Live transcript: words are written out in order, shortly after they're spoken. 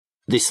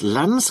This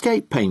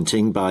landscape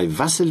painting by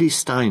Vasily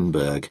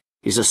Sternberg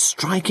is a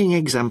striking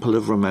example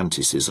of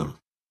Romanticism.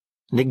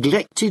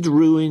 Neglected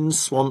ruins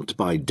swamped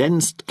by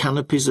dense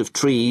canopies of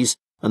trees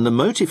and the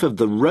motif of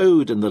the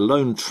road and the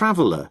lone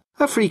traveller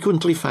are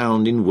frequently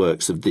found in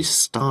works of this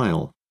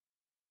style.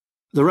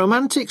 The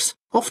Romantics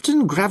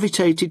often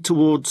gravitated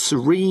towards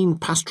serene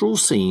pastoral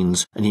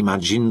scenes and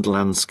imagined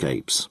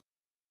landscapes.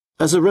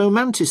 As a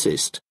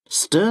Romanticist,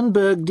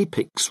 Sternberg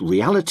depicts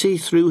reality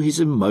through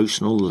his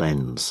emotional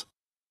lens.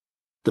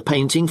 The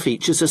painting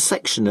features a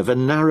section of a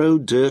narrow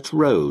dirt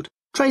road,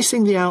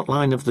 tracing the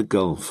outline of the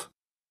Gulf.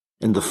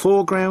 In the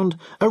foreground,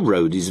 a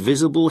road is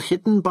visible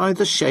hidden by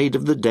the shade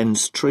of the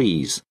dense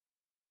trees.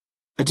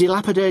 A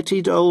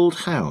dilapidated old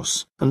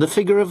house and the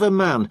figure of a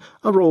man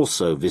are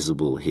also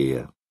visible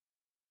here.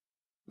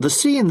 The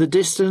sea in the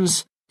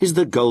distance is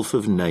the Gulf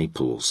of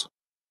Naples.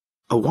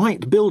 A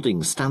white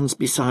building stands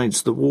beside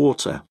the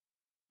water.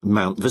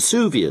 Mount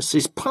Vesuvius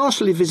is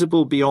partially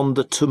visible beyond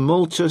the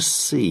tumultuous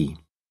sea.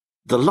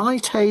 The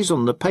light haze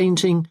on the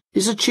painting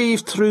is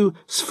achieved through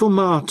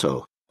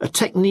sfumato, a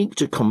technique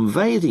to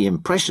convey the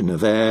impression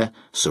of air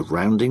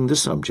surrounding the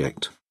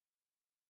subject.